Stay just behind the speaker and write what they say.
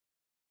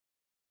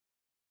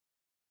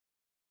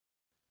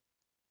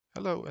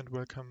Hello and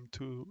welcome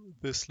to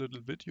this little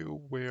video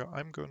where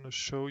I'm going to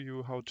show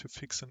you how to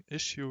fix an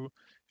issue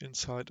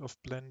inside of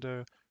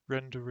Blender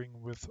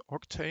rendering with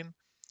Octane.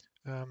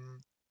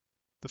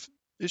 The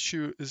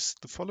issue is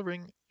the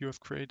following. You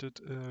have created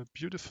a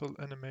beautiful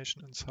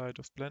animation inside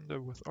of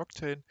Blender with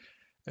Octane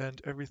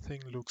and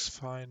everything looks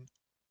fine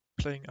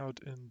playing out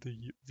in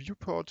the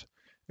viewport,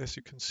 as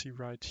you can see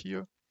right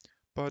here.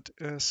 But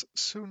as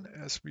soon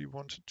as we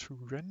wanted to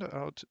render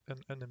out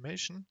an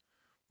animation,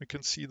 we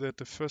can see that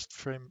the first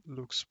frame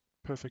looks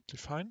perfectly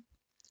fine.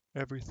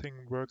 Everything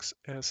works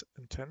as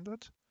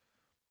intended.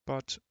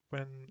 But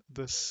when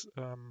this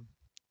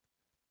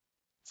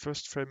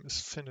first frame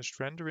is finished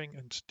rendering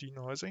and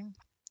denoising,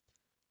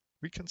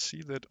 we can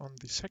see that on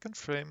the second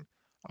frame,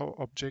 our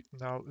object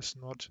now is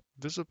not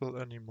visible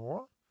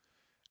anymore.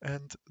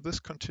 And this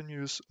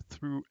continues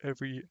through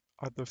every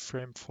other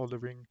frame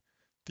following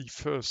the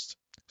first.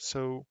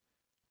 So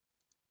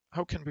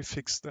how can we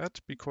fix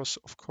that? Because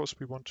of course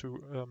we want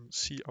to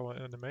see our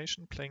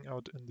animation playing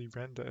out in the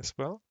render as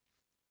well.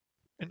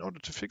 In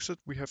order to fix it,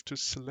 we have to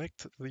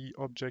select the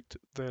object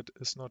that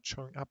is not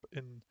showing up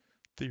in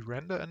the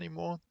render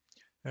anymore.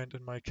 And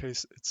in my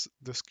case, it's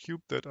this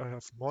cube that I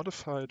have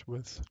modified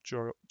with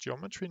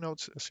geometry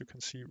nodes, as you can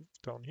see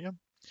down here.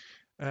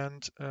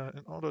 And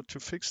in order to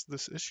fix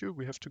this issue,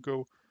 we have to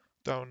go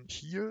down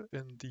here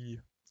in the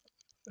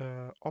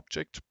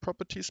object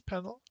properties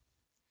panel.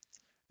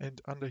 And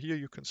under here,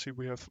 you can see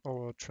we have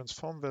our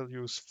transform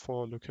values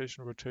for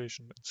location,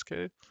 rotation, and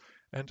scale.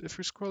 And if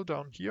we scroll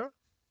down here,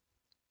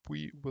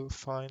 we will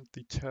find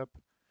the tab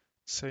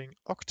saying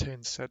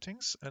Octane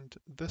settings, and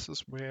this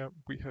is where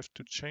we have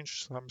to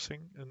change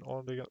something in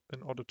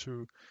order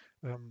to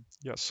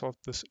solve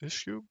this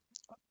issue.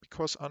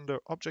 Because under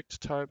object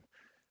type,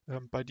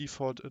 by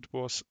default it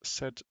was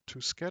set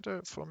to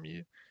scatter for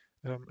me.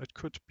 It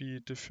could be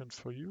different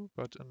for you,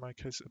 but in my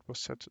case it was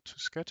set to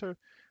scatter,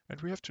 and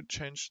we have to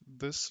change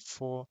this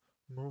for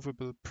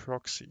movable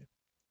proxy.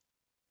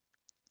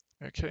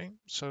 Okay,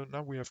 so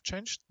now we have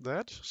changed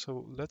that.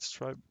 So let's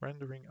try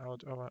rendering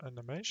out our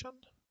animation.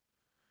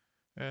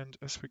 And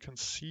as we can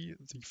see,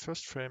 the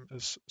first frame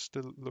is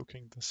still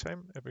looking the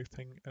same,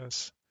 everything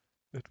as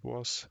it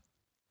was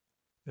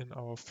in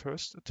our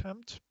first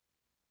attempt.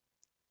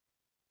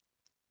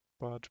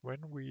 But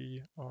when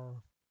we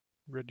are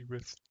ready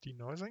with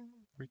denoising,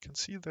 we can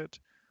see that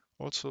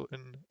also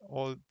in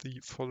all the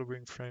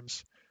following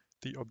frames,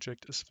 the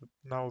object is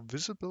now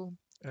visible.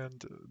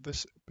 And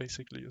this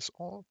basically is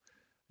all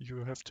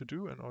you have to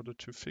do in order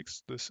to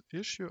fix this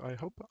issue. I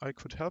hope I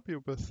could help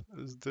you with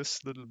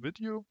this little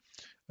video.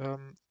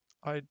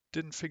 I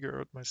didn't figure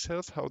out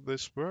myself how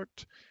this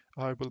worked.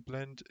 I will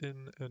blend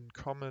in a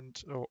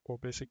comment or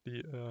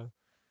basically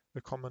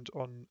a comment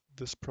on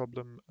this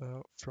problem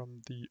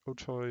from the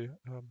Otoy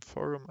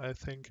forum, I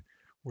think,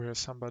 where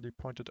somebody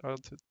pointed out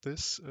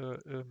this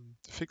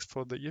fix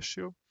for the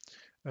issue.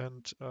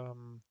 And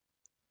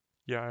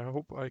yeah, I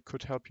hope I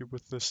could help you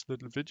with this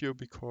little video,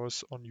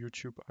 because on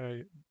YouTube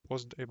I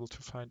wasn't able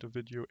to find a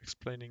video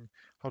explaining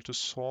how to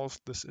solve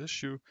this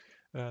issue,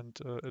 and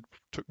it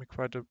took me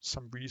quite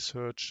some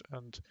research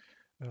and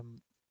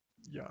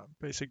yeah,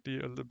 basically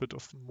a little bit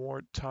of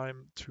more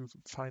time to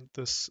find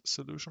this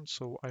solution.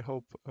 So I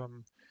hope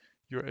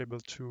you're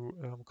able to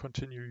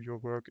continue your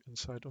work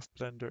inside of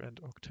Blender and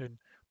Octane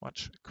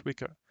much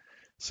quicker.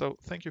 So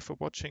thank you for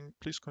watching.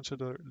 Please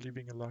consider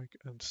leaving a like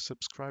and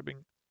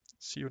subscribing.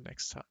 See you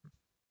next time.